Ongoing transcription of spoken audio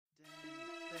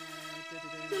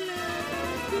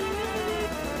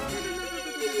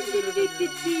Oh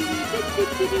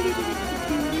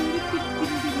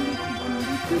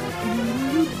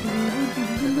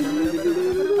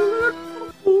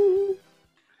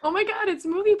my god, it's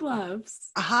Movie Bluffs.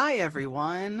 Hi,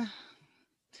 everyone.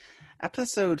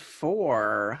 Episode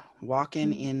 4,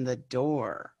 Walking in the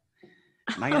Door.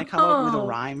 Am I going to come up with a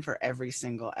rhyme for every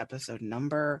single episode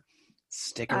number?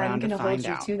 Stick around to find out. I'm going to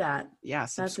hold you to that. Yeah,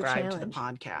 subscribe to the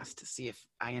podcast to see if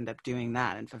I end up doing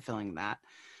that and fulfilling that.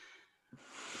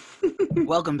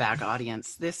 Welcome back,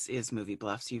 audience. This is Movie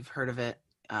Bluffs. You've heard of it.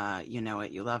 You know it.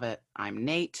 You love it. I'm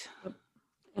Nate.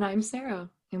 And I'm Sarah.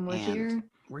 And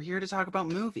we're here to talk about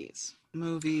movies.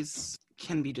 Movies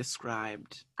can be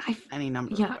described any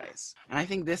number of ways. And I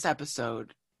think this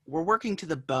episode, we're working to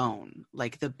the bone,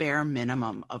 like the bare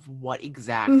minimum of what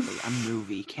exactly a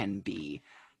movie can be.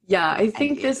 Yeah, I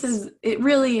think it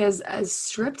really is as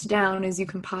stripped down as you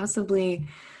can possibly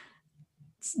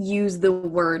use the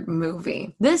word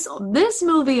movie. This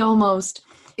movie almost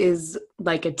is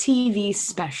like a TV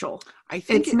special. I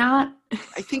think it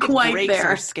breaks there.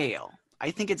 Our scale.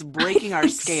 I think it's breaking our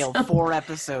scale 4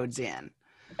 episodes in.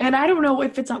 And I don't know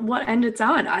if it's on what end it's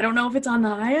on. I don't know if it's on the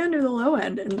high end or the low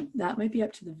end. And that might be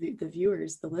up to the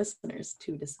viewers, the listeners,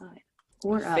 to decide.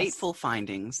 Or us. Fateful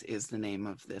Findings is the name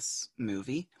of this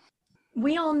movie.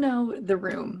 We all know The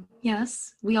Room.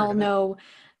 Yes. We all know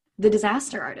The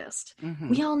Disaster Artist. Mm-hmm.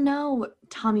 We all know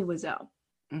Tommy Wiseau.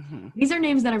 Mm-hmm. These are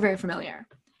names that are very familiar.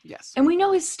 Yes. And we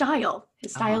know his style.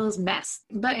 His style is mess,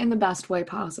 but in the best way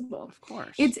possible. Of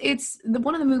course. It's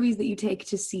one of the movies that you take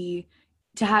to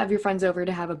have your friends over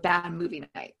to have a bad movie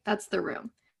night. That's The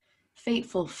Room.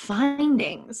 Fateful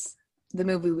Findings, the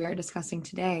movie we are discussing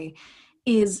today,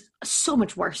 is so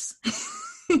much worse.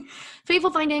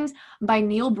 Fateful Findings by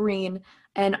Neil Breen,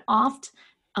 an oft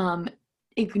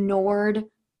ignored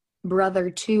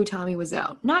brother to Tommy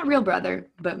Wiseau. Not real brother,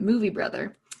 but movie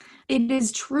brother. It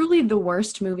is truly the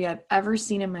worst movie I've ever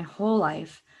seen in my whole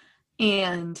life,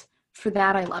 and for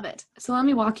that, I love it. So let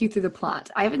me walk you through the plot.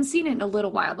 I haven't seen it in a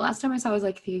little while. The last time I saw it was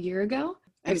like a year ago.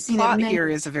 And plot here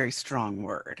is a very strong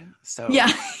word. So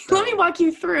let me walk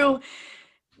you through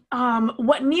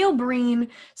what Neil Breen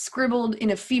scribbled in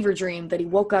a fever dream that he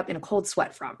woke up in a cold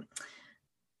sweat from.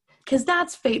 Because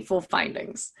that's Fateful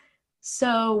Findings.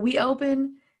 So we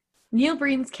open, Neil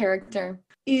Breen's character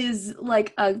is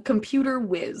like a computer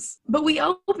whiz. But we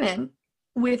open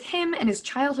with him and his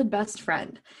childhood best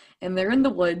friend. And they're in the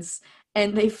woods.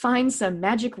 And they find some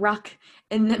magic rock.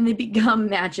 And then they become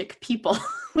magic people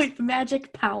with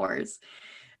magic powers.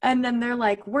 And then they're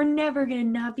like, we're never going to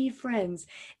not be friends.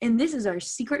 And this is our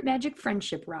secret magic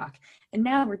friendship rock. And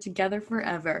now we're together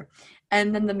forever.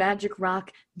 And then the magic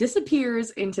rock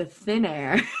disappears into thin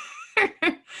air.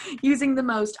 Using the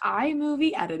most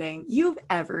iMovie editing you've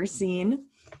ever seen.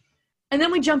 And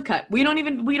then we jump cut. We don't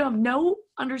have no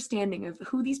understanding of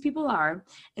who these people are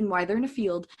and why they're in a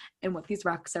field and what these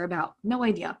rocks are about. No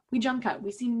idea. We jump cut.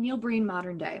 We see Neil Breen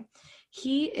modern day.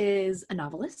 He is a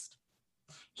novelist.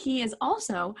 He is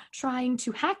also trying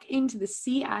to hack into the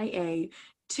CIA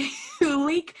to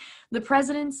leak the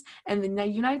president's and the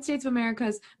United States of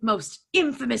America's most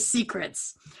infamous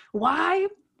secrets. Why?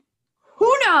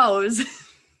 Who knows?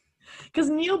 Because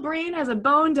Neil Breen has a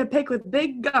bone to pick with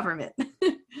big government.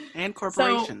 And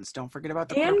corporations. Don't forget about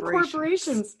the corporations. And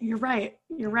corporations.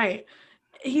 You're right.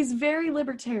 He's very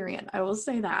libertarian. I will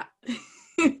say that.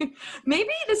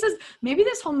 Maybe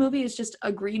this whole movie is just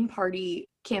a Green Party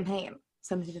campaign.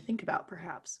 Something to think about,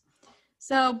 perhaps.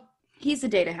 So he's a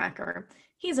data hacker.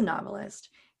 He's a novelist.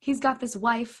 He's got this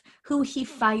wife who he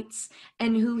fights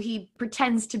and who he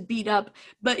pretends to beat up,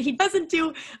 but he doesn't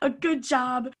do a good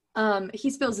job. He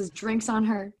spills his drinks on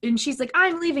her, and she's like,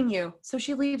 I'm leaving you. So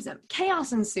she leaves him.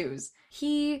 Chaos ensues.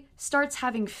 He starts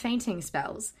having fainting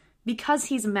spells because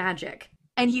he's magic.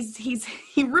 And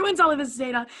he ruins all of his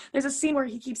data. There's a scene where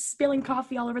he keeps spilling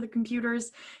coffee all over the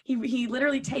computers. He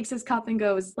literally takes his cup and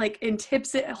goes, and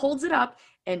tips it, holds it up,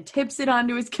 and tips it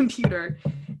onto his computer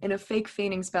in a fake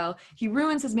fainting spell. He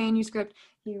ruins his manuscript.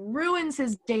 He ruins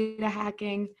his data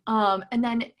hacking. And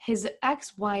then his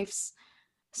ex-wife's,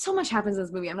 so much happens in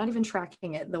this movie. I'm not even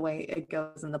tracking it the way it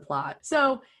goes in the plot.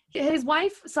 So his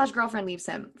wife/girlfriend leaves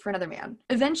him for another man.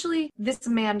 Eventually, this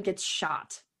man gets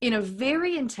shot in a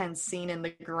very intense scene in the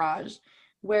garage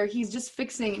where he's just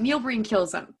fixing, Neil Breen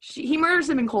kills him. He murders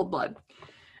him in cold blood.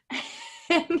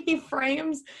 And he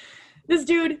frames this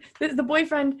dude, the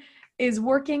boyfriend is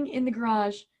working in the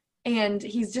garage and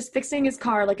he's just fixing his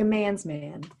car like a man's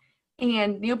man.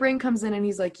 And Neil Breen comes in and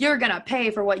he's like, you're going to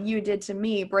pay for what you did to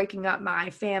me, breaking up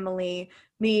my family,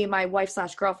 me, my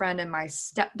wife/girlfriend, and my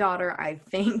stepdaughter, I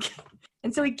think.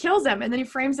 And so he kills him and then he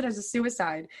frames it as a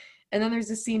suicide. And then there's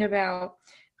a scene about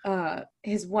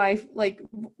his wife like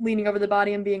leaning over the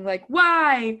body and being like,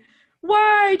 why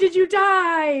did you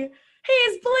die?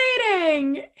 He's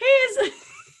bleeding.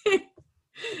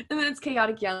 And then it's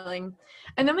chaotic yelling.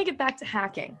 And then we get back to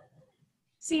hacking.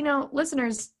 See,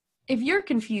 listeners, if you're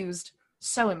confused,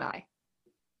 so am I.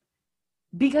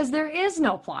 Because there is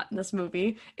no plot in this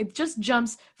movie. It just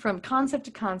jumps from concept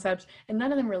to concept, and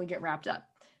none of them really get wrapped up.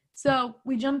 So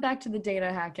we jump back to the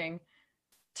data hacking.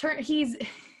 He's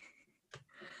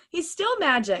still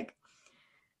magic.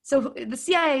 So the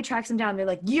CIA tracks him down. They're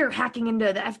like, you're hacking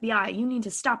into the FBI. You need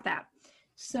to stop that.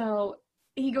 So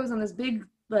he goes on this big,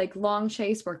 like, long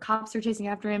chase where cops are chasing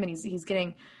after him, and he's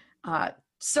getting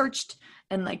searched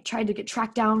and, like, tried to get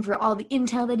tracked down for all the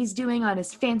intel that he's doing on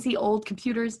his fancy old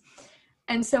computers.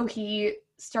 And so he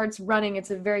starts running.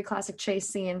 It's a very classic chase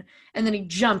scene. And then he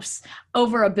jumps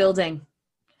over a building,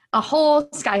 a whole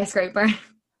skyscraper.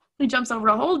 He jumps over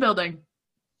a whole building.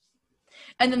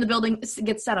 And then the building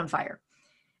gets set on fire.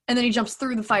 And then he jumps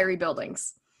through the fiery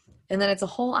buildings. And then it's a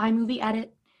whole iMovie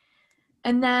edit.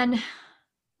 And then,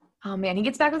 oh man, he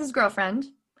gets back with his girlfriend.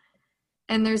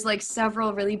 And there's like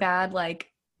several really bad, like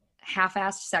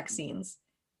half-assed sex scenes.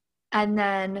 And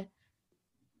then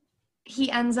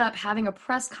he ends up having a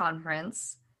press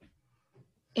conference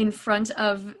in front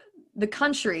of the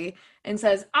country and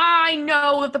says, I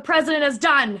know what the president has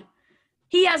done.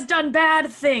 He has done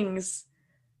bad things.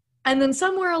 And then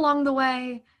somewhere along the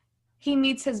way, he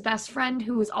meets his best friend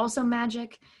who is also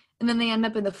magic. And then they end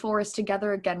up in the forest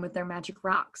together again with their magic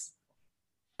rocks.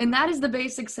 And that is the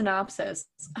basic synopsis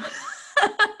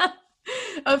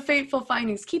of Fateful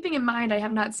Findings. Keeping in mind, I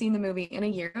have not seen the movie in a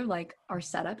year like our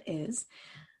setup is.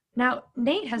 Now,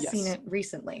 Nate has seen it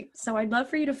recently, so I'd love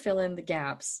for you to fill in the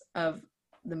gaps of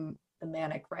the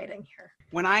manic writing here.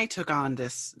 When I took on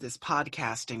this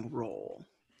podcasting role,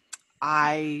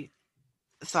 I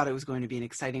thought it was going to be an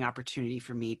exciting opportunity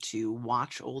for me to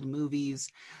watch old movies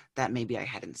that maybe I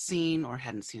hadn't seen or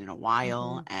hadn't seen in a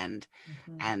while, and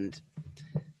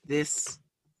this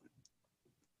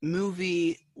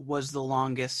movie was the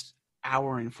longest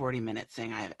hour and 40-minute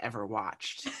thing I have ever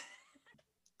watched.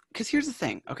 Because here's the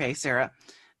thing, okay, Sarah,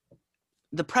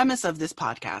 the premise of this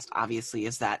podcast, obviously,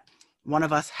 is that one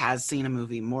of us has seen a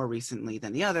movie more recently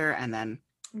than the other, and then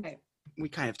we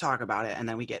kind of talk about it, and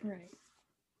then we get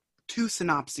two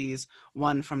synopses,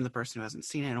 one from the person who hasn't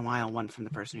seen it in a while, one from the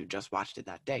person who just watched it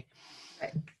that day.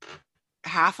 Right.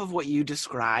 Half of what you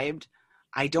described,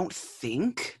 I don't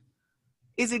think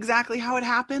is exactly how it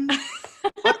happened,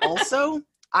 but also,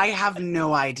 I have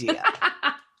no idea.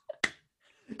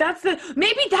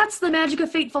 Maybe that's the magic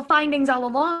of Fateful Findings all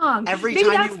along. Maybe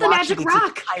time that's you the watch magic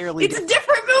rock. It's a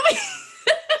different movie.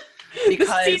 Because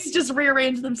the scenes just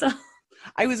rearrange themselves.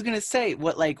 I was gonna say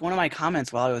one of my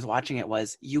comments while I was watching it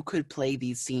was you could play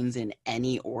these scenes in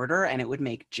any order and it would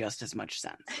make just as much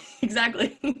sense.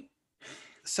 Exactly.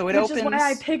 So it opens. Which is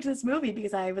why I picked this movie,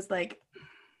 because I was like,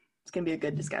 it's gonna be a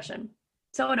good discussion.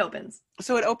 So it opens.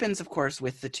 Of course,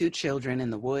 with the two children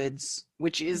in the woods,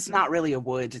 which is not really a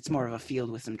woods. It's more of a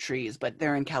field with some trees, but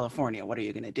they're in California. What are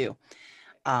you going to do?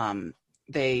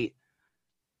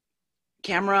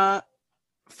 Camera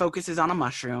focuses on a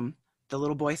mushroom. The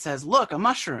little boy says, look, a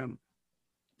mushroom.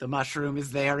 The mushroom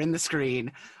is there in the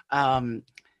screen.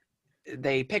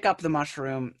 They pick up the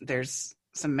mushroom. There's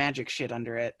some magic shit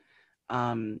under it.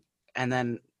 And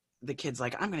then the kid's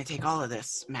like, I'm going to take all of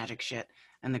this magic shit.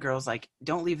 And the girl's like,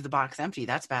 don't leave the box empty.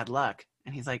 That's bad luck.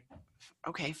 And he's like,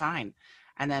 okay, fine.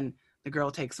 And then the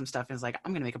girl takes some stuff and is like,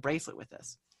 I'm going to make a bracelet with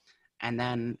this. And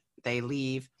then they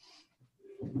leave.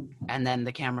 And then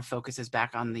the camera focuses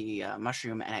back on the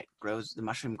mushroom, and the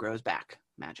mushroom grows back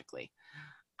magically.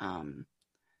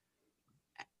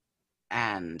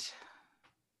 And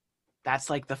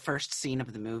that's like the first scene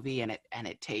of the movie, and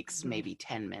it takes maybe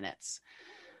 10 minutes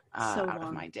out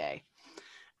of my day.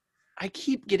 I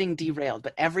keep getting derailed,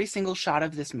 but every single shot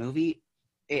of this movie,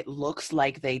 it looks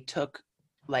like they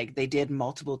did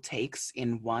multiple takes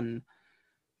in one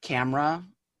camera.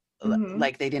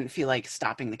 Like they didn't feel like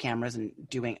stopping the cameras and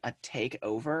doing a take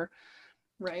over.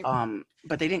 Right.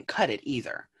 But they didn't cut it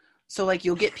either. So like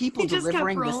you'll get people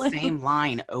delivering the same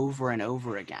line over and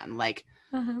over again. Like,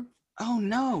 oh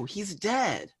no, he's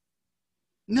dead.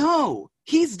 No,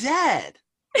 he's dead.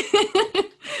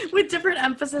 With different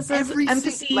emphases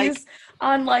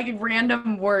on like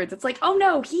random words. It's like, oh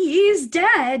no, he's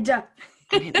dead.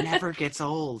 And it never gets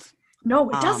old. No,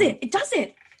 it doesn't. It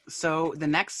doesn't. So the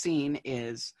next scene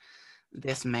is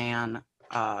this man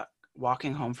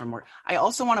walking home from work. I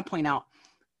also want to point out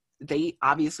they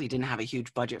obviously didn't have a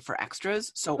huge budget for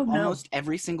extras, so almost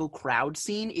every single crowd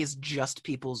scene is just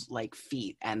people's like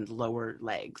feet and lower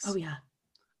legs. Oh yeah,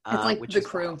 it's like the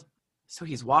crew. Wild. So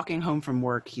he's walking home from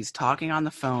work. He's talking on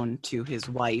the phone to his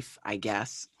wife, I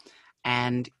guess,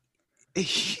 and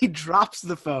he drops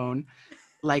the phone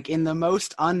like in the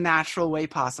most unnatural way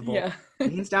possible. Yeah.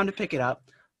 Leans down to pick it up,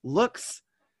 looks,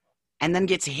 and then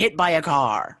gets hit by a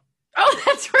car. Oh,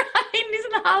 that's right. He's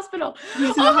in the hospital.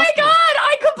 Oh my God.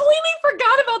 I completely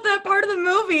forgot about that part of the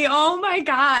movie. Oh my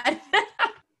God.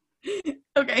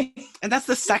 Okay. And that's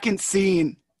the second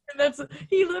scene.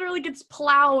 He literally gets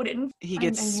plowed and he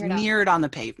gets smeared on the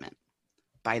pavement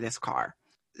by this car.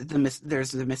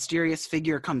 There's the mysterious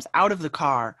figure comes out of the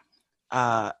car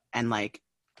and like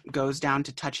goes down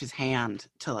to touch his hand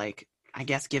to like, I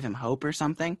guess, give him hope or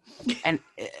something. And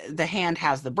the hand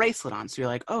has the bracelet on. So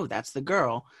you're like, oh, that's the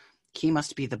girl. He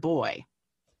must be the boy.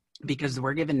 Because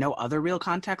we're given no other real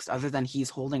context other than he's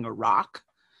holding a rock.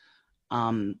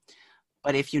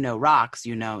 But if you know rocks,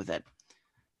 you know that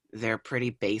they're pretty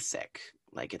basic.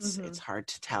 Like it's hard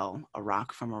to tell a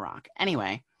rock from a rock.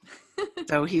 Anyway,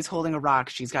 so he's holding a rock.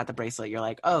 She's got the bracelet. You're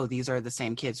like, oh, these are the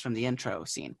same kids from the intro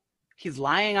scene. He's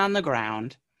lying on the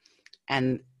ground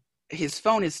and his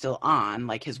phone is still on.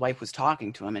 Like his wife was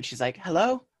talking to him and she's like,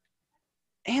 hello?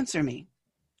 Answer me.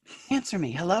 Answer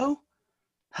me. Hello?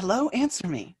 Hello? Answer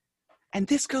me. And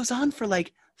this goes on for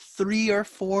like 3 or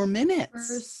 4 minutes.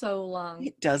 For so long.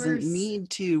 It doesn't need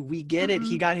to. We get it.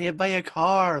 He got hit by a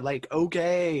car. Like,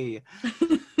 okay.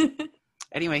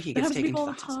 Anyway, he gets taken to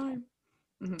the hospital.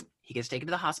 He gets taken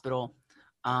to the hospital.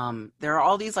 There are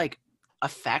all these like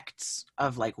effects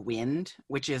of like wind,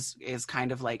 which is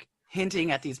kind of like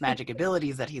hinting at these magic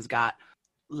abilities that he's got,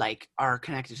 like are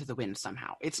connected to the wind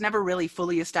somehow. It's never really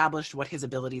fully established what his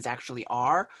abilities actually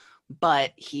are,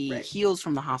 but he heals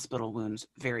from the hospital wounds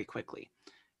very quickly.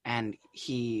 And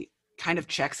he kind of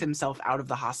checks himself out of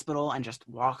the hospital and just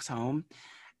walks home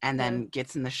and then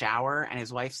gets in the shower. And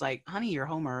his wife's like, honey, you're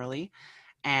home early.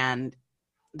 And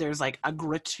there's like a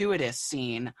gratuitous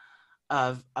scene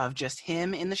of just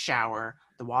him in the shower.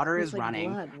 The water is like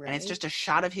running. Blood, right? And it's just a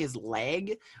shot of his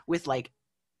leg with like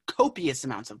copious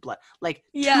amounts of blood. Like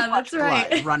too much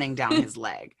blood running down his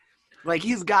leg. Like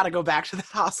he's got to go back to the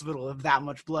hospital if that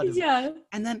much blood is. Yeah.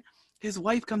 And then his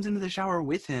wife comes into the shower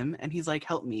with him and he's like,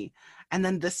 help me. And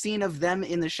then the scene of them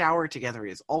in the shower together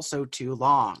is also too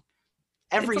long.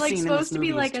 Every it's like scene supposed in this movie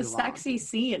to be like a long. sexy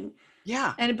scene.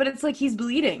 Yeah. But it's like he's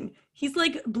bleeding. He's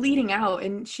like bleeding out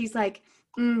and she's like,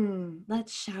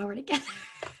 let's shower together.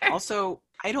 Also,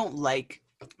 I don't like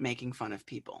making fun of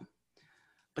people,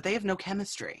 but they have no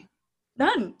chemistry.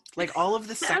 None. Like all of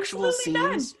the sexual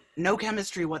scenes, no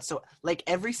chemistry whatsoever. Like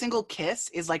every single kiss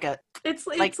is like it's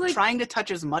like trying to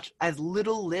touch as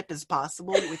little lip as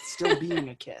possible with still being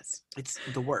a kiss. It's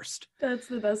the worst. That's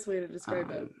the best way to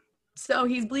describe it. So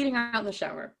he's bleeding out in the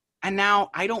shower. And now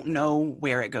I don't know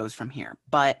where it goes from here,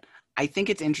 but I think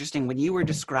it's interesting when you were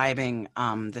describing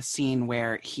the scene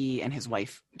where he and his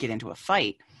wife get into a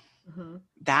fight.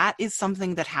 That is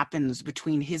something that happens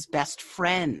between his best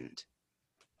friend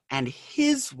and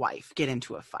his wife get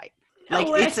into a fight. Like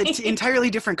it's an entirely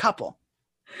different couple.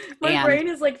 My brain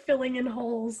is like filling in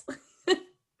holes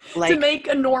to make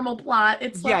a normal plot.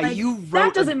 It's like you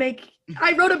wrote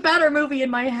I wrote a better movie in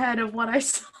my head of what I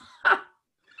saw.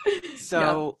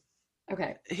 So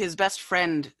okay. His best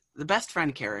friend, the best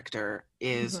friend character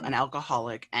is an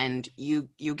alcoholic, and you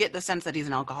get the sense that he's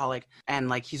an alcoholic and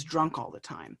like he's drunk all the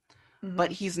time.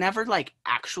 But he's never like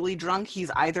actually drunk.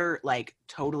 He's either like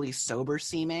totally sober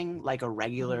seeming like a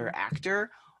regular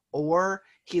actor, or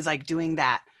he's like doing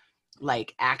that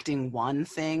like acting one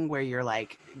thing where you're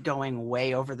like going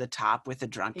way over the top with the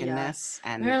drunkenness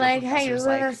and you're like, hey,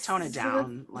 like tone it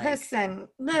down. Listen.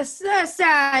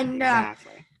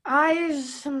 Exactly. I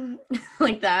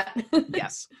like that.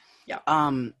 Yes. Yeah.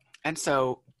 And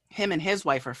so him and his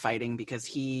wife are fighting because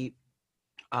he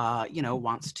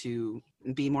wants to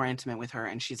be more intimate with her,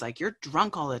 and she's like, you're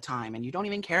drunk all the time and you don't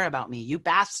even care about me, you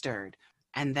bastard.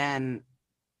 And then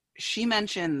she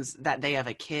mentions that they have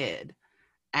a kid,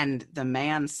 and the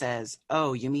man says,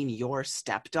 oh, you mean your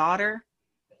stepdaughter?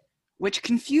 Which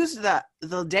confused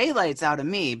the daylights out of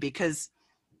me, because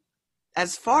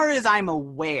as far as I'm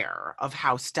aware of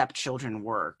how stepchildren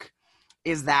work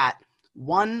is that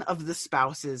one of the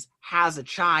spouses has a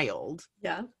child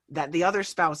that the other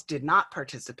spouse did not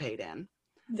participate in.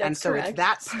 That's and so correct. It's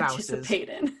that spouse's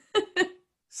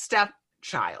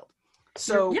stepchild.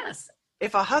 So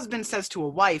if a husband says to a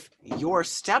wife, your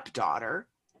stepdaughter,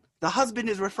 the husband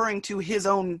is referring to his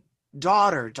own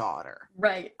daughter.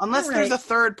 Right. Unless there's a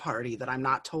third party that I'm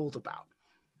not told about.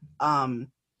 And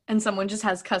and someone just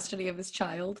has custody of his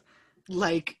child.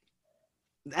 Like,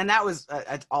 and that was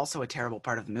also a terrible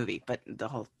part of the movie, but the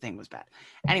whole thing was bad.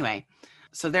 Anyway,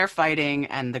 so they're fighting,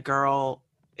 and the girl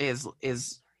is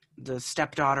the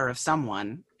stepdaughter of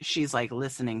someone. She's like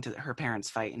listening to her parents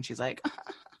fight, and she's like,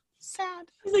 sad.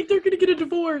 She's like, they're gonna get a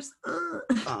divorce.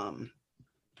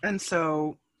 And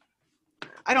so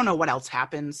I don't know what else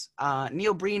happens.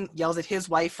 Neil Breen yells at his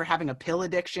wife for having a pill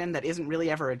addiction that isn't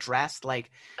really ever addressed. Like,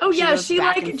 she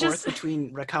back like and just forth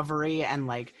between recovery and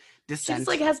like descent. She just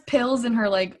like has pills in her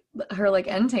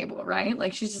end table, right?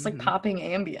 Like she's just like popping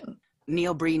Ambien.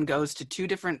 Neil Breen goes to 2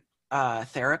 different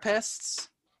therapists,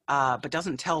 but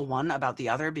doesn't tell one about the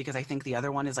other because I think the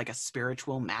other one is like a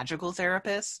spiritual, magical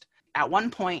therapist. At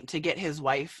one point, to get his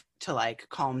wife to like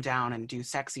calm down and do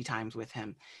sexy times with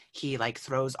him, he like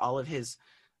throws all of his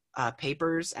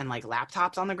papers and like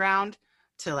laptops on the ground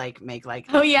to like make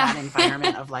like that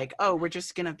environment of like, oh, we're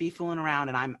just gonna be fooling around,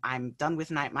 and I'm done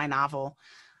with my novel.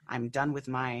 I'm done with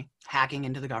my hacking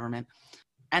into the government.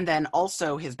 And then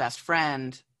also his best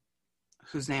friend,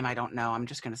 whose name I don't know, I'm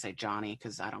just going to say Johnny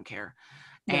because I don't care.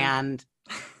 Yeah. And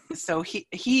so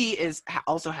he is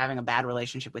also having a bad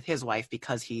relationship with his wife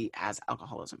because he has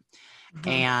alcoholism. Mm-hmm.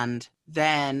 And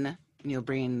then Neil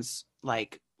Breen's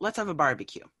like, let's have a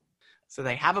barbecue. So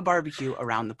they have a barbecue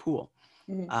around the pool.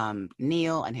 Mm-hmm.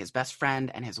 Neil and his best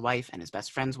friend and his wife and his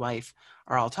best friend's wife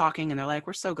are all talking, and they're like,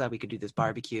 we're so glad we could do this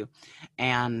barbecue.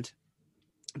 And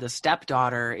the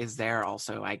stepdaughter is there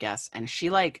also, I guess, and she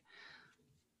like,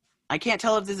 I can't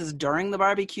tell if this is during the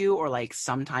barbecue or like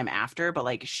sometime after, but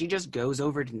like she just goes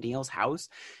over to Neil's house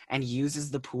and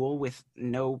uses the pool with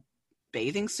no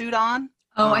bathing suit on.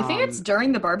 Oh, I think it's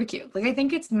during the barbecue. Like I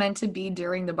think it's meant to be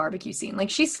during the barbecue scene. Like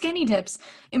she skinny dips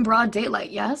in broad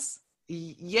daylight, yes?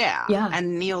 Yeah.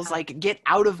 And Neil's like, get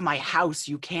out of my house.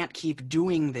 You can't keep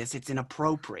doing this. It's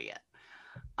inappropriate.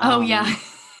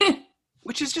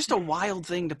 Which is just a wild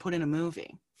thing to put in a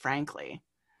movie, frankly.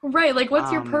 Right. Like, what's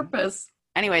your purpose?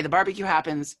 Anyway, the barbecue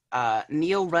happens.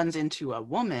 Neil runs into a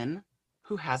woman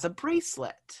who has a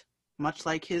bracelet, much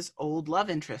like his old love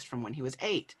interest from when he was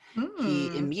 8.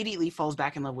 He immediately falls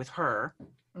back in love with her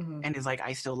and is like,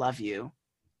 I still love you.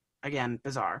 Again,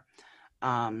 bizarre.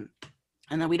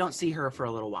 And then we don't see her for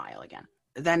a little while again.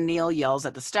 Then Neil yells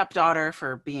at the stepdaughter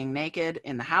for being naked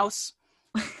in the house.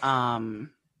 And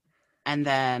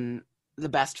then the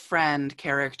best friend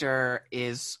character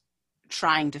is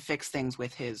trying to fix things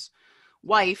with his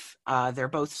wife. They're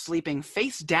both sleeping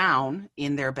face down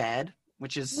in their bed,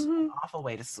 which is an awful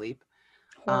way to sleep.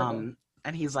 And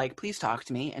he's like, please talk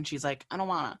to me. And she's like, I don't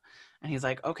wanna. And he's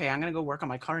like, okay, I'm gonna go work on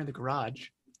my car in the garage.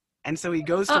 And so he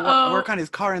goes to work on his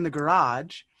car in the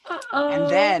garage. And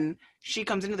then she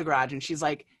comes into the garage and she's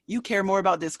like, you care more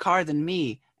about this car than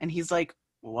me. And he's like,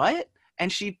 what?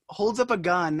 And she holds up a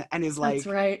gun and is like, that's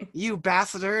right, you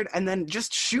bastard, and then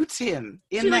just shoots him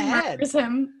in the head. Murders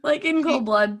him, like in cold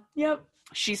blood. Yep.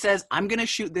 She says, I'm going to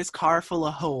shoot this car full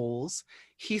of holes.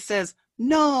 He says,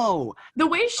 no. The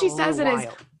way she says it is,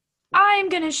 I'm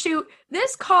going to shoot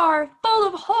this car full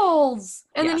of holes.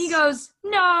 And then he goes,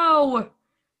 no.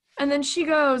 And then she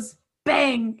goes,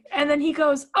 bang. And then he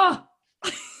goes, oh.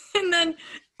 And then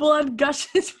blood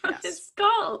gushes from his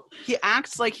skull. He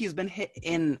acts like he's been hit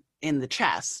in the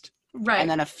chest. Right. And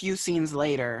then a few scenes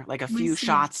later, like a few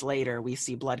shots later, we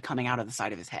see blood coming out of the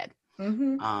side of his head.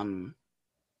 Mm-hmm.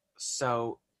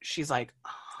 So she's like, oh,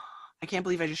 I can't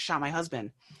believe I just shot my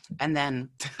husband. And then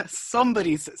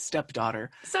somebody's stepdaughter,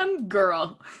 some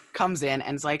girl, comes in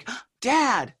and is like,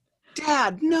 Dad,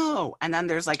 no. And then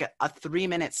there's like a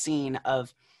 3-minute scene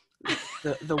of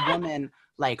the woman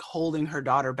like holding her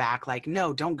daughter back, like,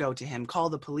 no, don't go to him, call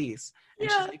the police.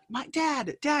 And she's like, my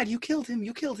dad, you killed him.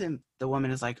 The woman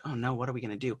is like, oh no, what are we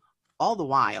gonna do? All the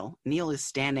while, Neil is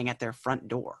standing at their front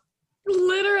door,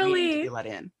 literally waiting to be let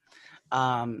in.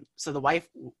 So the wife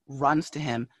runs to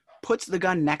him, puts the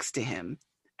gun next to him,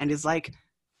 and is like,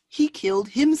 he killed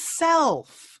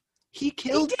himself. He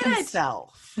killed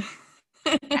himself.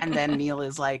 And then Neil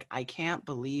is like, I can't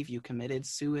believe you committed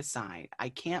suicide.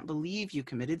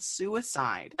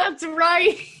 That's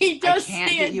right. He does. I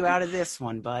can't get you out of this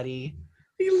one, buddy.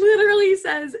 He literally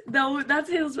says, no, that's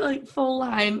his like full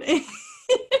line.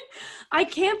 I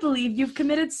can't believe you've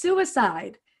committed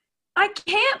suicide. I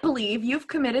can't believe you've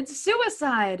committed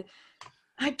suicide.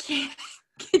 I can't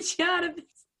get you out of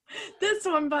this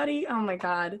one, buddy. Oh my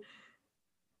God.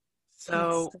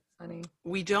 So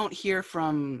we don't hear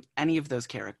from any of those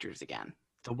characters again.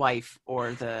 The wife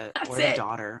or the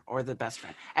daughter or the best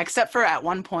friend. Except for at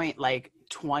one point, like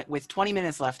with 20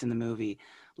 minutes left in the movie,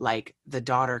 like the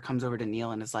daughter comes over to Neil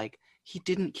and is like, he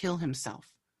didn't kill himself.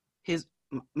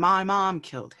 my mom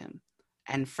killed him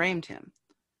and framed him.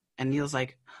 And Neil's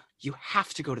like, you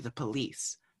have to go to the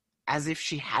police. As if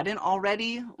she hadn't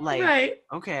already. Like, right.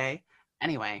 Okay.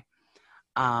 Anyway.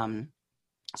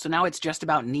 So now it's just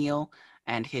about Neil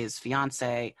and his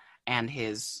fiance and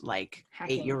his, like,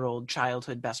 Hacking. 8-year-old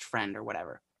childhood best friend or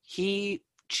whatever. He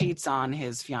cheats on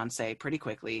his fiance pretty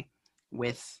quickly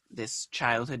with this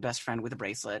childhood best friend with a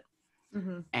bracelet.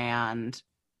 Mm-hmm. And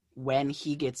when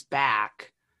he gets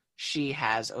back, she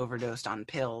has overdosed on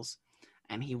pills.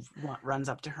 And he runs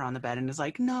up to her on the bed and is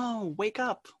like, no, wake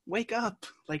up,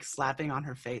 like slapping on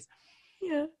her face.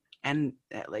 Yeah. And,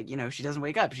 like, you know, she doesn't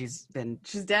wake up. She's dead.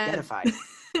 deadified.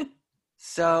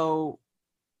 So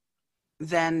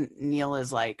then Neil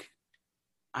is like,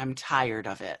 I'm tired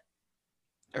of it,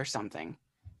 or something.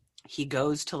 He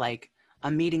goes to, like,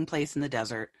 a meeting place in the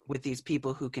desert with these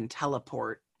people who can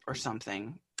teleport or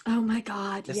something. Oh my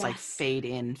God, This, like, fade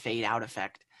in, fade out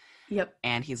effect. Yep.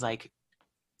 And he's like,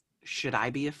 should I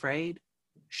be afraid?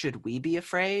 Should we be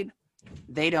afraid?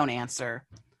 They don't answer.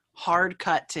 Hard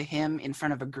cut to him in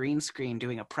front of a green screen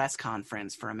doing a press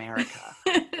conference for America.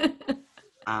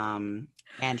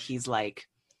 And he's like,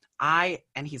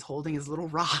 and he's holding his little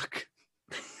rock.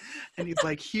 And he's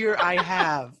like, here I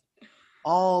have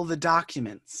all the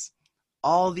documents,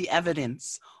 all the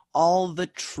evidence, all the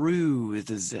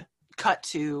truths. Cut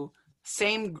to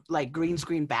same, like, green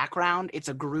screen background. It's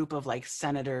a group of, like,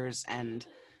 senators and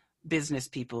business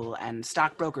people and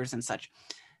stockbrokers and such.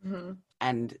 Mm-hmm.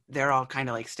 And they're all kind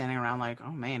of, like, standing around like,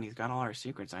 oh man, he's got all our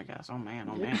secrets, I guess. Oh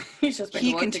man. He's just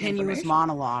he continues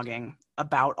monologuing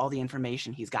about all the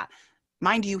information he's got.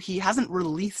 Mind you, he hasn't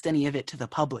released any of it to the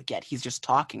public yet. He's just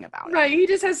talking about it. Right, he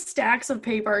just has stacks of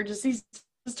paper. He's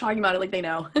just talking about it like they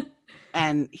know.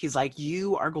 And he's like,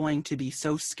 you are going to be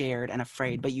so scared and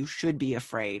afraid, but you should be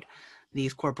afraid,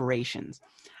 these corporations.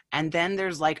 And then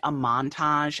there's, like, a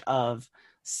montage of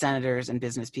senators and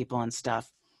business people and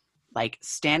stuff, like,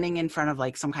 standing in front of,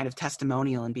 like, some kind of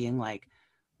testimonial and being like,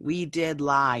 we did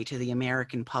lie to the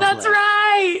American public. That's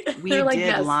right. We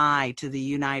did lie to the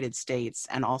United States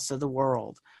and also the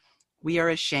world. We are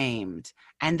ashamed.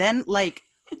 And then, like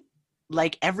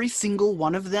every single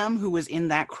one of them who was in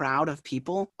that crowd of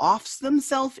people offs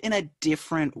themselves in a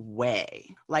different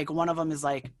way. Like, one of them is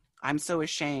like, I'm so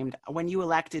ashamed. When you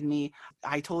elected me,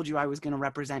 I told you I was going to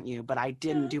represent you, but I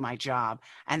didn't do my job.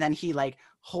 And then he, like,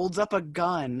 holds up a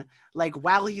gun, like,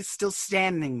 while he's still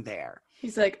standing there.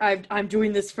 He's like, I'm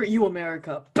doing this for you,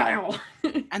 America. Bow.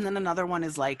 And then another one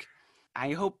is like,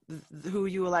 I hope who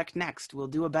you elect next will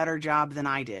do a better job than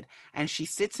I did. And she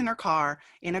sits in her car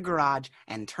in a garage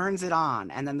and turns it on.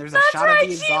 And then there's a shot of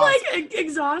the exhaust. She, like,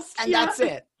 exhaust. And that's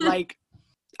it. Like,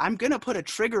 I'm going to put a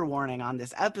trigger warning on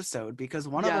this episode because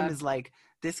one of them is like,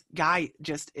 this guy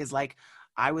just is like,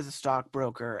 I was a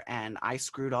stockbroker and I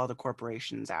screwed all the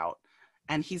corporations out.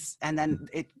 And then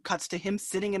it cuts to him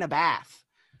sitting in a bath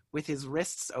with his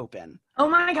wrists open. Oh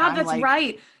my God, that's like,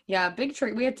 right. Yeah, big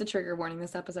trigger. We had to trigger warning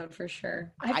this episode for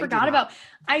sure. I forgot about.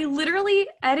 I literally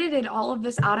edited all of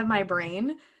this out of my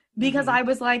brain because I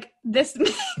was like, this.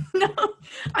 No,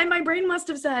 my brain must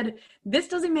have said, this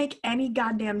doesn't make any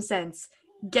goddamn sense.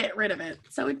 Get rid of it.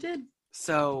 So it did.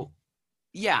 So,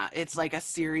 yeah, it's like a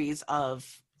series of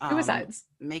suicides,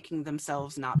 making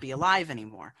themselves not be alive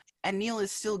anymore. And Neil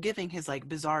is still giving his, like,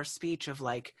 bizarre speech of,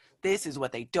 like, this is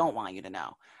what they don't want you to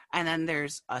know. And then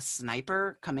there's a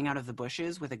sniper coming out of the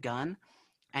bushes with a gun,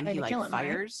 and he, like,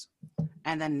 fires. Right?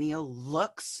 And then Neil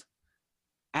looks,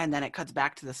 and then it cuts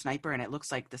back to the sniper, and it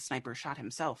looks like the sniper shot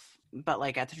himself. But,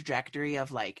 like, at the trajectory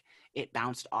of, like, it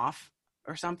bounced off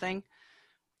or something.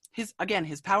 His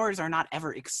powers are not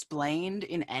ever explained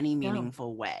in any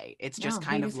meaningful way. It's just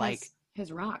kind of like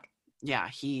his rock. Yeah,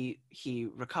 he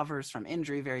recovers from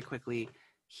injury very quickly.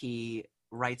 He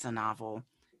writes a novel.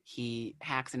 He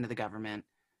hacks into the government.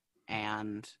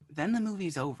 And then the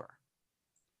movie's over.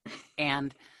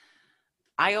 And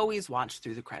I always watch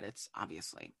through the credits,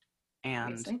 obviously.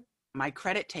 And my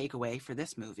credit takeaway for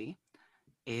this movie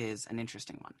is an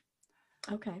interesting one.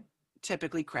 Okay.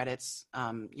 Typically credits,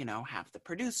 have the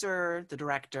producer, the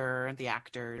director, the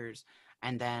actors,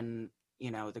 and then,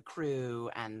 the crew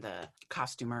and the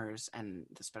costumers and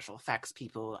the special effects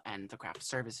people and the craft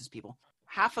services people.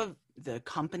 Half of the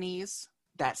companies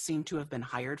that seem to have been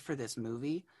hired for this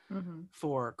movie,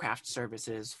 for craft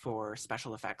services, for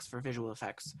special effects, for visual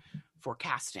effects, for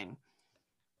casting,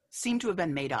 seem to have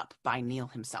been made up by Neil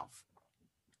himself.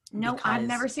 No, I've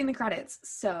never seen the credits,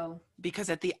 so... Because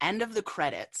at the end of the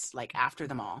credits, like after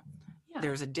them all,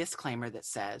 there's a disclaimer that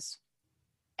says,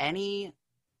 any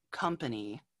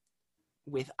company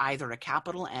with either a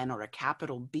capital N or a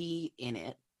capital B in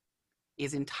it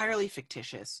is entirely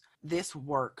fictitious. This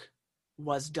work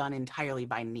was done entirely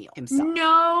by Neil himself.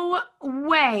 No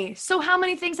way. So how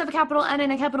many things have a capital N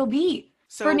and a capital B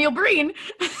for Neil Breen?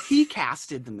 He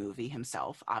casted the movie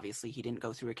himself. Obviously, he didn't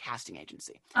go through a casting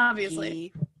agency.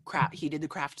 Obviously. He did the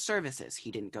craft services.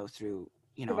 He didn't go through,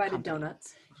 provided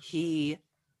donuts. He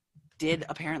did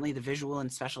apparently the visual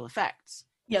and special effects.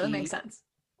 Yeah, that makes sense.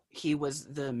 He was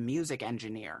the music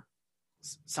engineer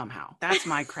somehow. That's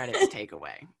my credits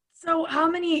takeaway. So how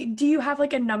many, do you have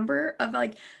like a number of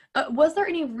like, was there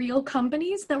any real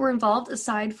companies that were involved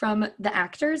aside from the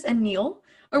actors and Neil?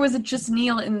 Or was it just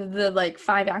Neil and the like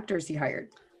 5 actors he hired?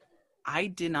 I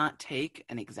did not take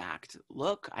an exact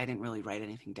look. I didn't really write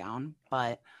anything down,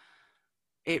 but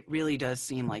it really does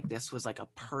seem like this was like a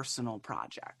personal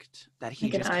project that he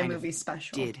like just an iMovie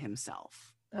special did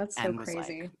himself. That's so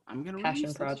crazy. Like, I'm gonna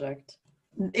passion project.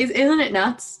 Isn't it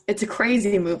nuts? It's a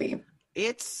crazy movie.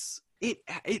 It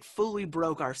fully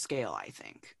broke our scale, I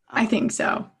think. I think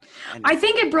so. I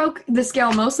think it broke the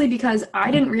scale mostly because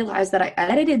I didn't realize that I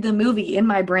edited the movie in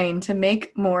my brain to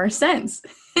make more sense.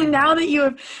 And now that you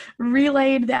have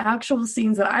relayed the actual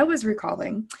scenes that I was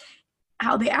recalling,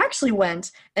 how they actually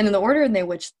went, and in the order in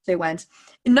which they went,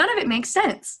 none of it makes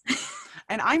sense.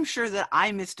 And I'm sure that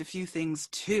I missed a few things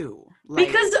too.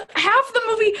 Because half the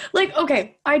movie, like,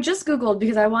 okay, I just Googled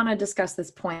because I want to discuss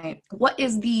this point. What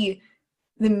is the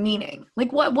meaning?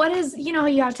 Like, what is, you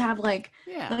have to have like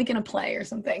in a play or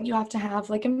something, you have to have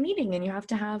like a meaning and you have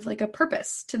to have like a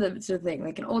purpose to the thing,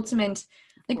 like an ultimate,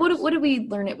 like what did we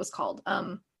learn it was called?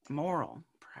 Moral.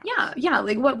 Perhaps. Yeah.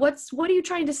 Like what are you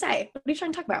trying to say? What are you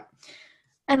trying to talk about?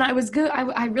 And I was good.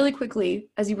 I really quickly,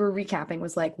 as you were recapping,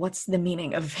 was like, what's the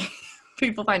meaning of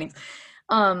Fateful Findings?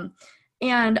 And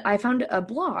I found a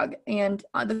blog, and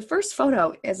the first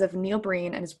photo is of Neil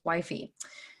Breen and his wifey.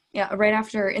 Yeah, right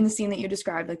after, in the scene that you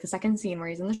described, like the second scene where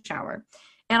he's in the shower.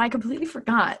 And I completely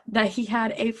forgot that he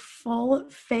had a full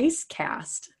face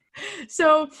cast.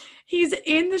 So he's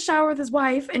in the shower with his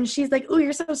wife, and she's like, "Oh,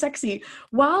 you're so sexy,"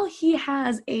 while he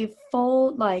has a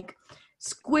full, like,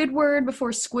 Squidward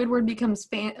before Squidward becomes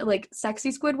like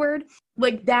sexy Squidward,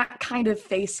 like that kind of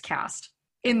face cast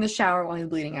in the shower while he's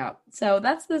bleeding out. So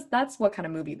that's what kind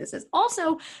of movie this is.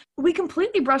 Also, we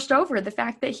completely brushed over the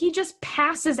fact that he just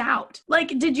passes out.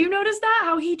 Like, did you notice that?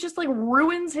 How he just like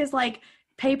ruins his like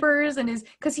papers and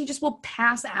because he just will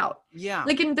pass out. Yeah.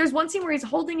 Like there's one scene where he's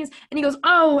holding and he goes,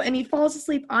 "Oh," and he falls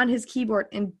asleep on his keyboard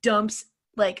and dumps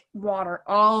like water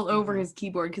all over his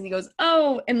keyboard because he goes,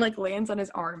 "Oh," and like lands on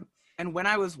his arm. And when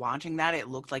I was watching that, it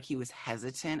looked like he was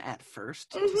hesitant at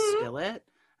first to spill it.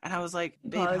 And I was like,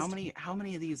 "Babe, how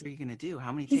many of these are you going to do?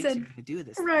 How many takes are you going to do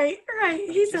this?" Right.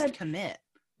 He said, "Commit."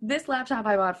 This laptop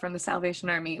I bought from the Salvation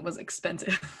Army was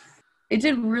expensive. It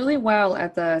did really well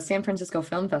at the San Francisco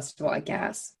Film Festival, I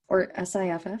guess. Or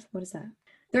SIFF? What is that?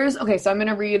 So I'm going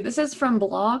to read. This is from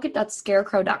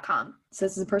blog.scarecrow.com. So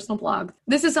this is a personal blog.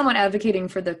 This is someone advocating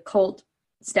for the cult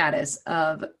status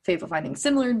of Fateful Findings,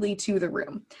 similarly to The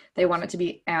Room. They want it to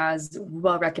be as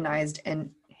well recognized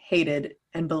and hated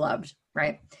and beloved,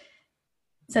 right?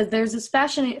 It says there's this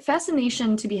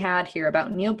fascination to be had here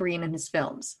about Neil Breen and his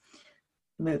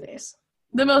movies.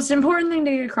 The most important thing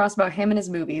to get across about him and his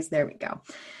movies, there we go,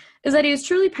 is that he is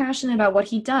truly passionate about what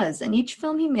he does, and each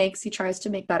film he makes, he tries to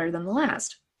make better than the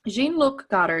last. Jean-Luc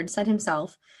Godard said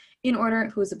himself,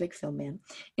 who is a big film man,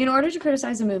 in order to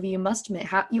criticize a movie,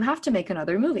 you have to make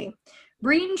another movie.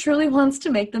 Breen truly wants to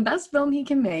make the best film he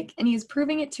can make, and he is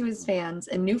proving it to his fans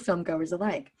and new filmgoers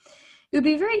alike. It would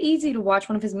be very easy to watch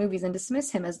one of his movies and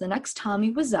dismiss him as the next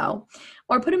Tommy Wiseau,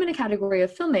 or put him in a category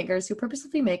of filmmakers who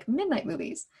purposefully make midnight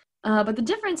movies. But the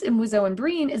difference in Wiseau and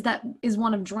Breen is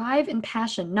one of drive and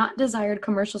passion, not desired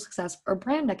commercial success or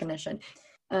brand recognition.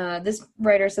 This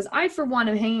writer says, "I, for one,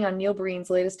 am hanging on Neil Breen's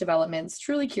latest developments,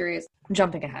 truly curious."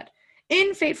 Jumping ahead.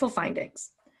 In Fateful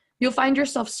Findings, you'll find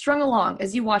yourself strung along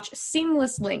as you watch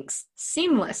seamless links.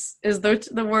 Seamless is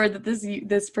the word that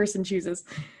this person chooses.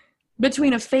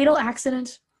 Between a fatal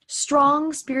accident,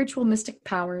 strong spiritual mystic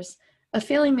powers, a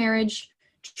failing marriage,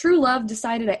 true love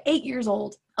decided at 8 years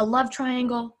old, a love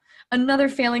triangle, another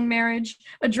failing marriage,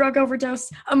 a drug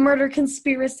overdose, a murder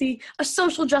conspiracy, a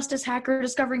social justice hacker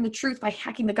discovering the truth by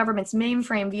hacking the government's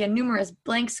mainframe via numerous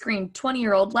blank-screen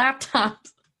 20-year-old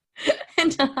laptops,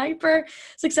 and a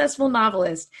hyper-successful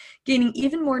novelist gaining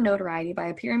even more notoriety by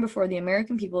appearing before the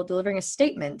American people delivering a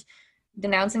statement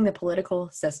denouncing the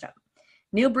political system.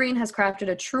 Neil Breen has crafted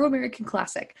a true American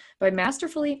classic by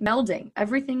masterfully melding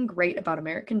everything great about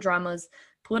American dramas,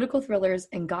 political thrillers,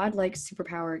 and godlike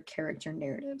superpower character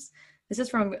narratives. This is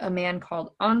from a man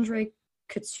called Andrei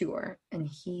Couture, and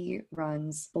he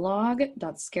runs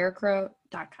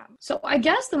blog.scarecrow.com. So I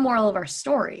guess the moral of our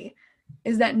story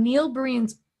is that Neil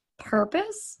Breen's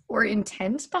purpose or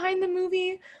intent behind the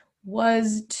movie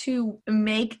was to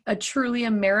make a truly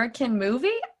American movie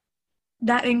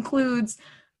that includes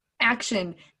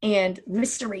action and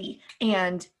mystery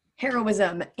and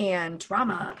heroism and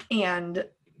drama and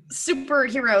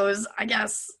superheroes. I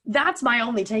guess that's my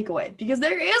only takeaway, because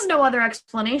there is no other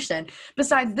explanation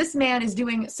besides this man is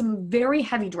doing some very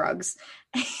heavy drugs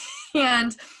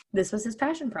and this was his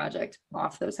passion project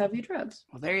off those heavy drugs.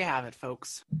 Well, there you have it,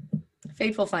 folks.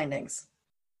 Fateful findings.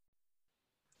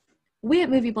 We at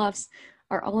Movie Bluffs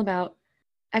are all about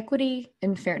equity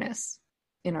and fairness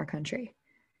in our country,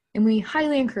 and we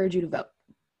highly encourage you to vote.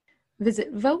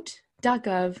 Visit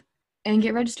vote.gov and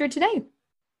get registered today.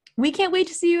 We can't wait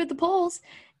to see you at the polls,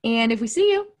 and if we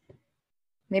see you,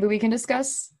 maybe we can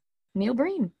discuss Neil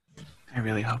Breen. I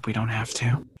really hope we don't have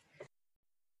to.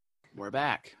 We're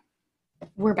back.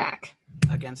 We're back.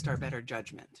 Against our better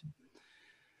judgment.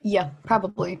 Yeah,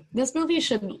 probably. This movie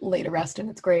should lay to rest in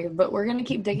its grave, but we're going to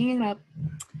keep digging it up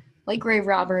like grave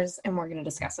robbers, and we're going to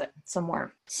discuss it some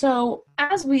more. So,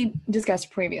 as we discussed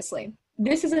previously,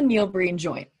 this is a Neil Breen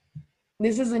joint.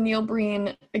 This is a Neil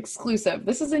Breen exclusive.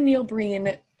 This is a Neil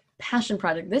Breen passion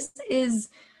project. This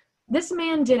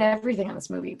man did everything on this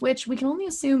movie, which we can only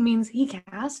assume means he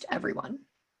cast everyone.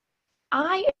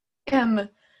 I am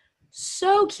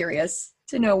so curious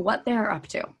to know what they're up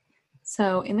to.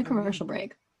 So in the commercial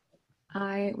break,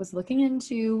 I was looking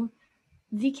into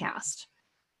the cast.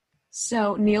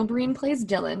 So Neil Breen plays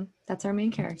Dylan. That's our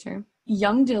main character.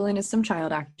 Young Dylan is some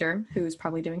child actor who's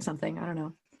probably doing something. I don't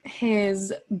know.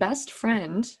 His best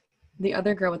friend, the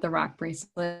other girl with the rock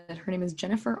bracelet, her name is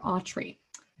Jennifer Autry.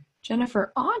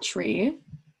 Jennifer Autry,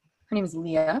 her name is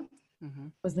Leah,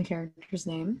 was the character's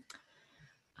name.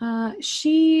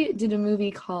 She did a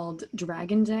movie called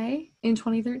Dragon Day in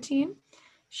 2013.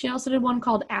 She also did one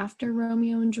called After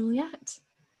Romeo and Juliet.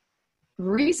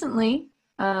 Recently,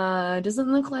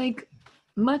 doesn't look like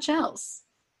much else.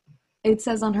 It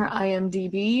says on her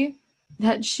IMDb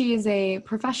that she is a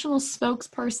professional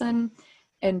spokesperson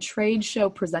and trade show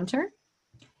presenter.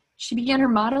 She began her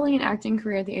modeling and acting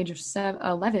career at the age of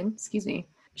 11.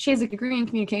 She has a degree in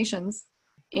communications,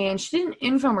 and she did an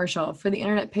infomercial for the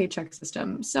internet paycheck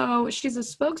system. So she's a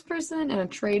spokesperson and a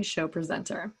trade show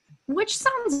presenter, which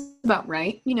sounds about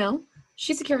right. You know,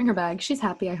 she's securing her bag. She's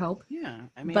happy, I hope. Yeah,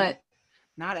 I mean, but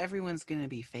not everyone's going to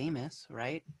be famous,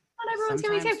 right? Not everyone's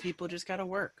going to be famous. People just got to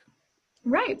work.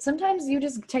 Right. Sometimes you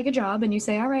just take a job and you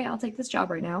say, all right, I'll take this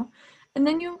job right now. And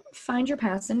then you find your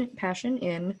passion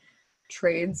in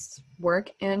trades, work,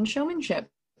 and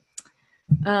showmanship.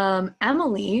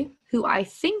 Emily, who I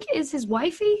think is his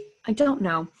wifey, I don't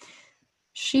know.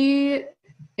 She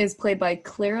is played by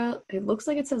Clara. It looks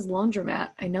like it says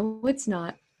Laundromat. I know it's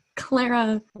not.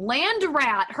 Clara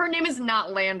Landrat. Her name is not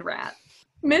Landrat.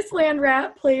 Miss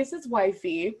Landrat plays his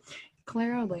wifey.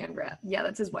 Clara Landrat. Yeah,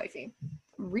 that's his wifey.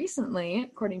 Recently,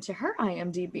 according to her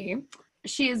IMDb,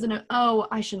 she is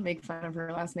I shouldn't make fun of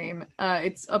her last name.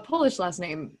 It's a Polish last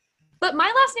name. But my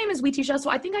last name is Wojciech, so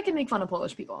I think I can make fun of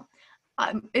Polish people.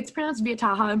 It's pronounced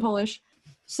Vietaha in Polish.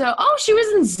 So, she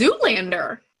was in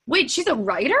Zoolander. Wait, she's a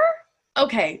writer?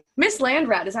 Okay, Miss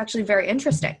Landrat is actually very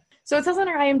interesting. So it says on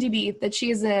her IMDb that she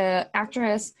is an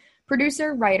actress,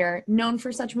 producer, writer, known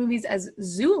for such movies as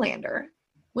Zoolander,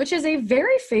 which is a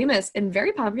very famous and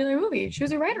very popular movie. She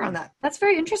was a writer on that. That's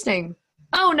very interesting.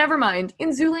 Oh, never mind.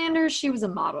 In Zoolander, she was a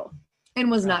model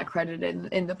and was not credited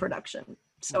in the production.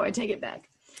 So I take it back.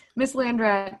 Miss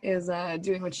Landrat is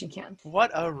doing what she can.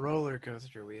 What a roller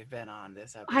coaster we've been on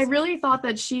this episode. I really thought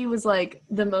that she was like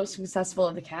the most successful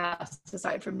of the cast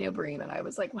aside from Neil Breen, and I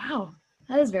was like, wow,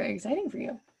 that is very exciting for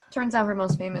you. Turns out her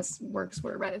most famous works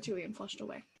were Ratatouille and Flushed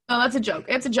Away. Oh, that's a joke.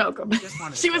 It's a joke.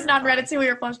 She was not Ratatouille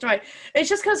or Flushed Away. It's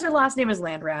just because her last name is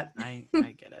Landrat. I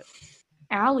get it.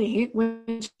 Allie,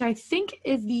 which I think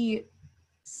is the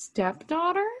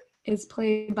stepdaughter, is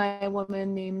played by a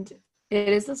woman named... It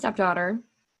is the stepdaughter,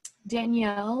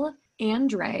 Danielle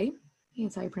Andre.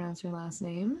 That's how you pronounce her last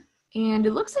name. And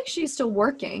it looks like she's still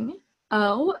working.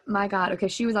 Oh my God. Okay,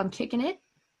 she was on Kickin' It,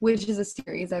 which is a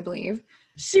series, I believe.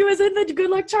 She was in the Good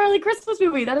Luck Charlie Christmas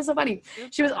movie. That is so funny.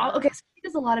 She was so she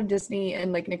does a lot of Disney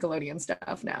and like Nickelodeon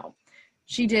stuff now.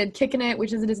 She did Kickin' It,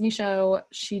 which is a Disney show.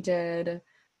 She did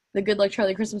the Good Luck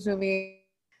Charlie Christmas movie,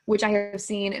 which I have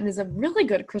seen and is a really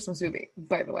good Christmas movie,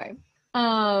 by the way.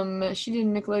 She did a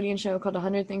Nickelodeon show called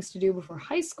 100 Things to Do Before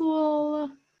High School.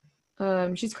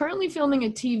 She's currently filming a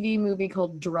TV movie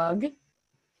called Drug.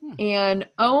 And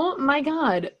oh my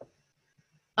God,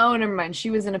 Oh, never mind. She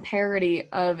was in a parody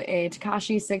of a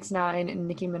Tekashi 69 and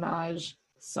Nicki Minaj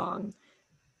song.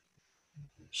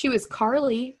 She was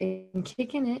Carly in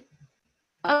Kickin' It.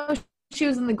 Oh, she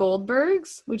was in The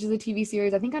Goldbergs, which is a TV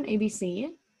series, I think, on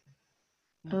ABC.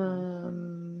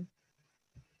 And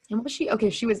what was she? Okay,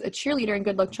 she was a cheerleader in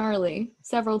Good Luck Charlie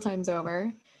several times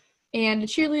over, and a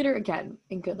cheerleader again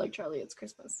in Good Luck Charlie, It's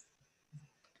Christmas.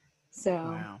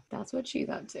 So That's what she's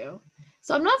up to.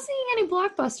 So I'm not seeing any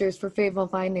blockbusters for Fateful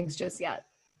Findings just yet.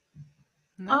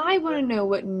 No, I want to know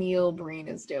what Neil Breen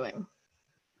is doing.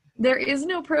 There is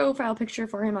no profile picture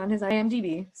for him on his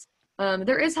IMDb.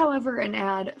 There is, however, an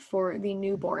ad for the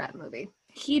new Borat movie.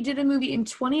 He did a movie in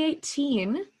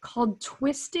 2018 called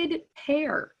Twisted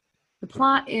Pair. The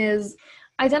plot is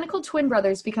identical twin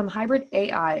brothers become hybrid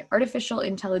AI, artificial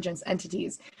intelligence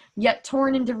entities, yet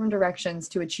torn in different directions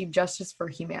to achieve justice for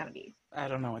humanity. I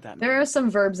don't know what that means. There are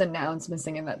some verbs and nouns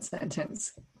missing in that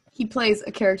sentence. He plays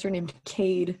a character named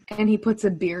Cade, and he puts a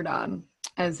beard on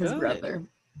as his brother.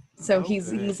 So he's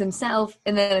himself,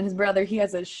 and then his brother, he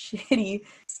has a shitty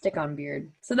stick-on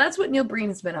beard. So that's what Neil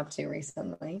Breen's been up to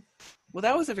recently. Well,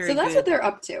 that was a very So that's what they're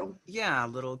up to. Yeah, a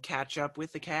little catch-up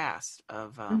with the cast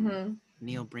of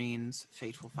Neil Breen's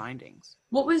Fateful Findings.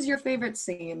 What was your favorite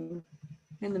scene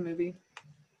in the movie?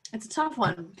 It's a tough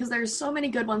one, because there's so many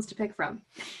good ones to pick from.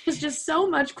 There's just so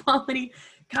much quality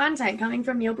content coming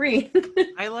from Neil Breen.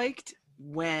 I liked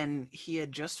when he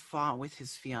had just fought with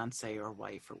his fiancée or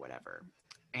wife or whatever.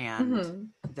 And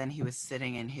then he was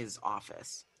sitting in his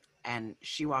office, and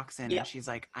she walks in and she's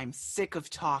like, "I'm sick of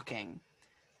talking."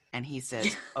 And he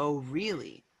says, "Oh,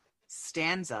 really?"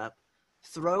 Stands up,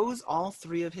 throws all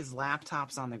three of his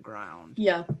laptops on the ground,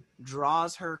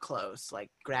 draws her close,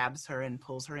 like grabs her and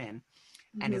pulls her in,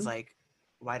 and is like,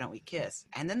 "Why don't we kiss?"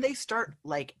 And then they start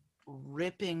like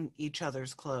ripping each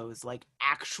other's clothes, like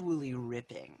actually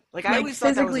ripping. Like I always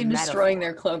thought that was a metaphor, destroying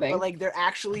their clothing. But like they're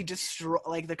actually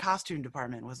like the costume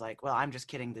department was like, well, I'm just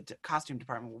kidding. The costume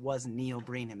department was Neil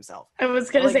Breen himself. I was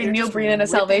gonna say Neil Breen in a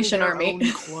Salvation Army.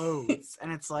 Own clothes.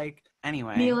 And it's like,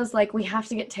 anyway. Neil is like, we have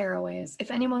to get tearaways.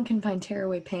 If anyone can find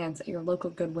tearaway pants at your local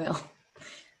Goodwill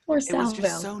or Southville. It was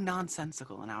just so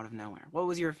nonsensical and out of nowhere. What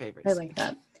was your favorite scene? I like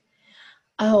that.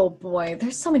 Oh boy,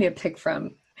 there's so many to pick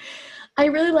from. I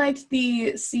really liked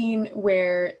the scene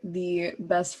where the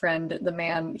best friend, the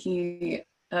man, he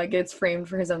gets framed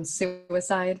for his own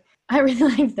suicide. I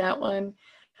really liked that one.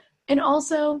 And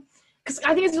also, because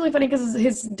I think it's really funny because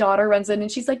his daughter runs in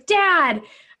and she's like, "Dad!"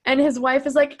 And his wife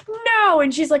is like, "No!"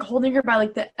 And she's like holding her by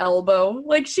like the elbow.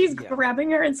 Like she's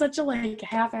grabbing her in such a like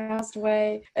half-assed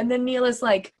way. And then Neil is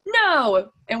like,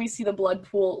 "No!" And we see the blood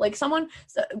pool. Like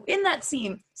in that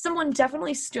scene, someone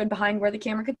definitely stood behind where the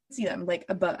camera could see them, like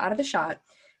out of the shot,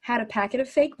 had a packet of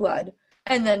fake blood.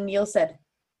 And then Neil said,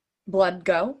 "Blood,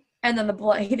 go." And then the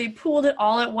blood, they pooled it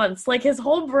all at once. Like his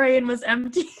whole brain was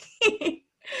empty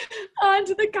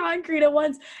onto the concrete at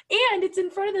once. And it's in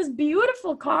front of this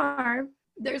beautiful car.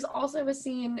 There's also a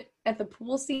scene at the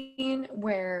pool scene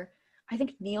where I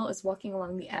think Neil is walking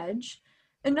along the edge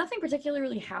and nothing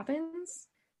particularly happens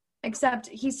except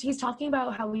he's talking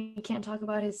about how he can't talk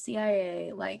about his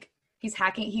CIA, like he's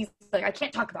hacking, he's like, "I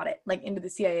can't talk about it," like into the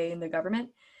CIA and the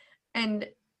government. And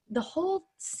the whole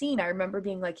scene I remember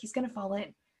being like, he's gonna fall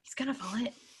in.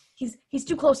 He's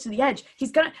too close to the edge.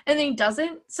 And then he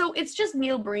doesn't. So it's just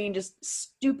Neil Breen just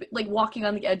stupid, like walking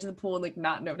on the edge of the pool and like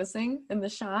not noticing in the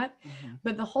shot.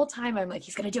 But the whole time I'm like,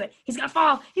 he's gonna do it. He's gonna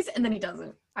fall. And then he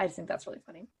doesn't. I just think that's really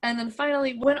funny. And then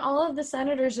finally, when all of the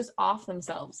senators just off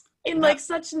themselves in like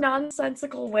such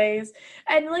nonsensical ways.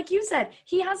 And like you said,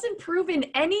 he hasn't proven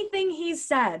anything he's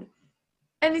said.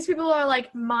 And these people are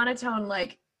like monotone,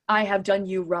 like, "I have done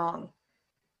you wrong.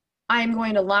 I am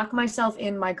going to lock myself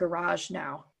in my garage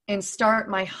now and start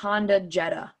my Honda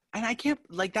Jetta." And I can't,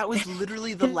 like, that was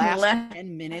literally the last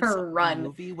 10 minutes of the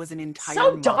movie was an entire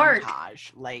so dark.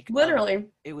 montage. Like, literally.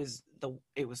 It was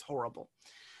horrible.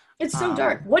 It's so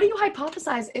dark. What do you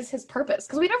hypothesize is his purpose?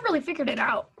 Because we never really figured it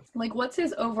out. Like, what's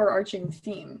his overarching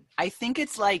theme? I think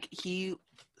it's like he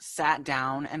sat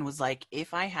down and was like,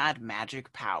 if I had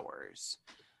magic powers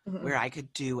where I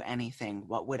could do anything,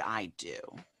 what would I do?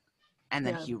 And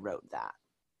then he wrote that.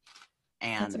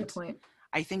 And that's a good point.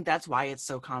 I think that's why it's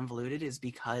so convoluted, is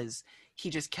because he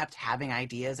just kept having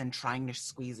ideas and trying to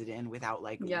squeeze it in without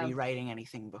like rewriting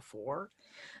anything before.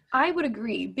 I would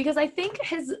agree, because I think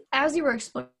as you were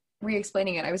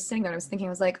re-explaining it, I was sitting there and I was thinking, I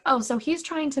was like, oh, so he's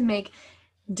trying to make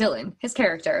Dylan, his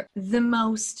character, the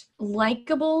most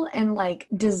likable and like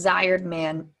desired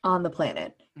man on the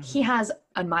planet. He has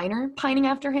a minor pining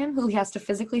after him who he has to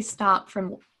physically stop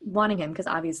from wanting him, because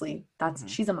obviously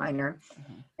she's a minor.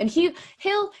 And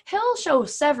he'll show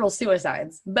several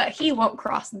suicides, but he won't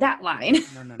cross that line.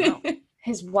 No.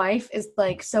 His wife is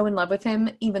like so in love with him,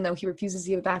 even though he refuses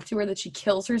to give it back to her, that she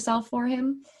kills herself for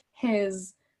him.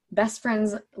 His best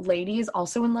friend's lady is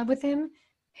also in love with him.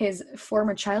 His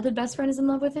former childhood best friend is in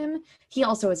love with him. He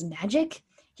also has magic.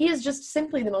 He is just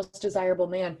simply the most desirable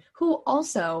man who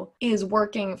also is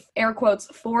working, air quotes,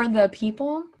 for the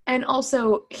people. And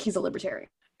also, he's a libertarian.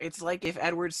 It's like if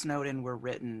Edward Snowden were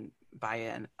written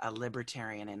by a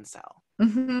libertarian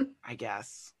incel, I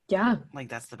guess. Yeah. Like,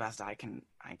 that's the best I can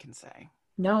say.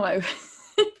 No,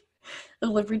 a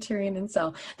libertarian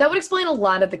incel. That would explain a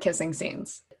lot of the kissing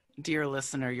scenes. Dear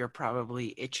listener, you're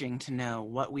probably itching to know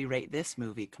what we rate this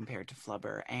movie compared to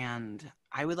Flubber, and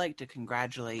I would like to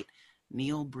congratulate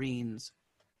Neil Breen's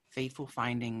Fateful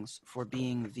Findings for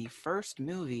being the first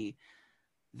movie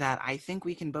that I think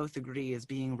we can both agree is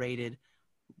being rated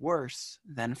worse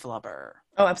than Flubber.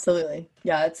 Oh, absolutely.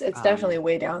 Yeah, it's definitely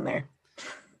way down there.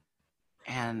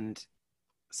 And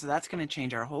so that's going to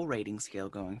change our whole rating scale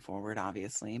going forward,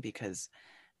 obviously, because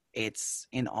it's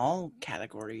in all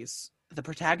categories. The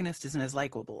protagonist isn't as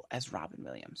likable as Robin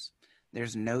Williams.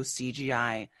 There's no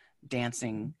CGI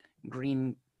dancing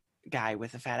green guy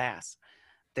with a fat ass.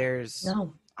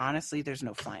 Honestly, there's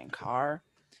no flying car.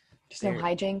 There's no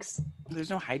hijinks. There's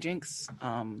no hijinks.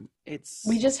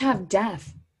 We just have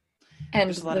death.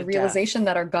 And the realization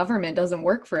that our government doesn't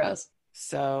work for us.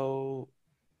 So,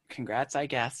 congrats, I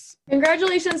guess.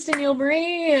 Congratulations to Neil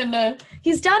Breen.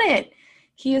 He's done it.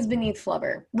 He is beneath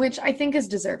Flubber, which I think is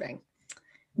deserving.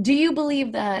 Do you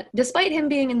believe that, despite him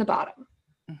being in the bottom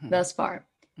thus far,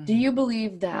 do you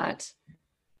believe that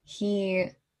he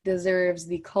deserves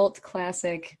the cult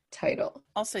classic title?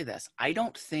 I'll say this. I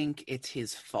don't think it's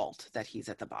his fault that he's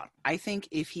at the bottom. I think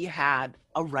if he had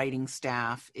a writing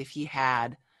staff, if he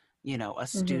had, a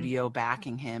studio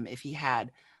backing him, if he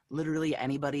had literally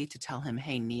anybody to tell him,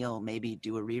 hey, Neil, maybe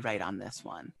do a rewrite on this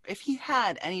one. If he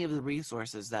had any of the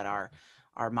resources that our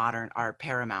modern, our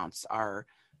Paramounts, our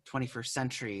 21st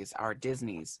centuries, our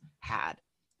Disneys had,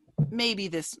 maybe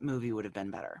this movie would have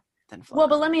been better than Flubber. Well,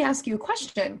 but let me ask you a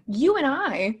question. You and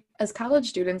I, as college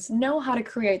students, know how to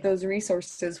create those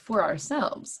resources for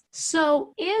ourselves.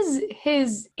 So is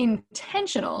his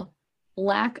intentional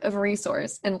lack of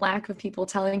resource and lack of people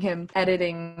telling him,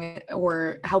 editing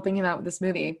or helping him out with this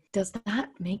movie, does that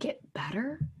make it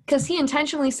better? Because he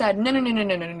intentionally said,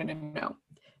 no.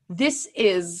 This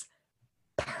is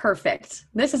perfect.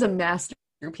 This is a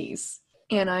masterpiece.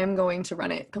 And I'm going to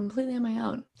run it completely on my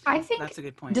own. I think that's a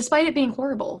good point. Despite it being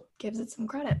horrible, gives it some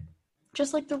credit.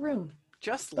 Just like The Room.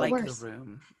 Just like The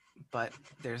Room, but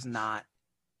there's not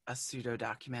a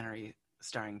pseudo-documentary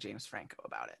starring James Franco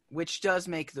about it, which does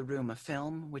make The Room a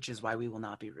film, which is why we will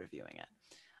not be reviewing it.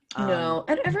 No,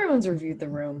 and everyone's reviewed The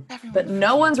Room, but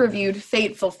no one's reviewed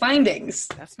Fateful Findings.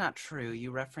 That's not true.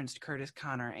 You referenced Curtis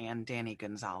Connor and Danny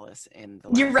Gonzalez in the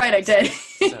last You're right, I did.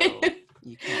 So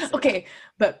you can't okay,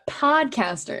 but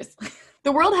podcasters,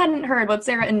 the world hadn't heard what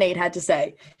Sarah and Nate had to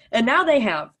say, and now they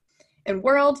have. And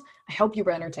world, I hope you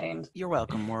were entertained. You're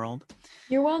welcome, world.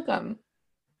 You're welcome.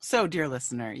 So, dear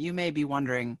listener, you may be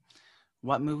wondering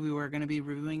what movie we're going to be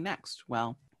reviewing next.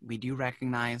 Well, we do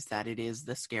recognize that it is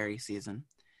the scary season.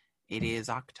 It is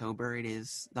October. It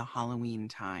is the Halloween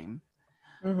time.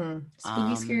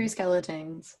 Spooky, scary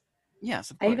skeletons. Yes,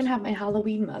 of course. I even have my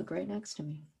Halloween mug right next to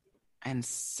me. And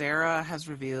Sarah has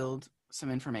revealed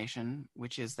some information,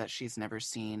 which is that she's never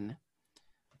seen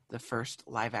the first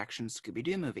live-action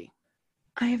Scooby-Doo movie.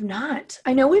 I have not.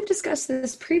 I know we've discussed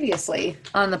this previously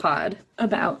on the pod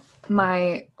about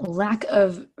my lack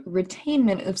of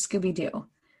retainment of Scooby-Doo.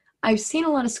 I've seen a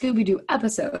lot of Scooby-Doo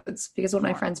episodes because one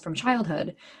of my friends from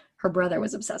childhood, her brother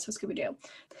was obsessed with Scooby-Doo.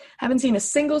 Haven't seen a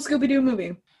single Scooby-Doo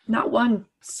movie. Not one.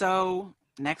 So,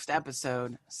 next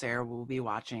episode, Sarah will be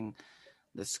watching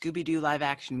the Scooby-Doo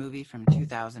live-action movie from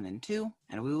 2002,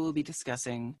 and we will be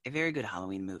discussing a very good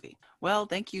Halloween movie. Well,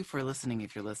 thank you for listening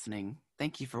if you're listening.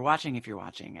 Thank you for watching if you're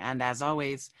watching. And as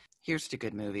always, here's to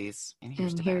good movies, and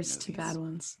here's to bad movies. To bad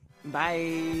ones.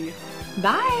 Bye.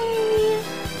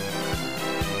 Bye.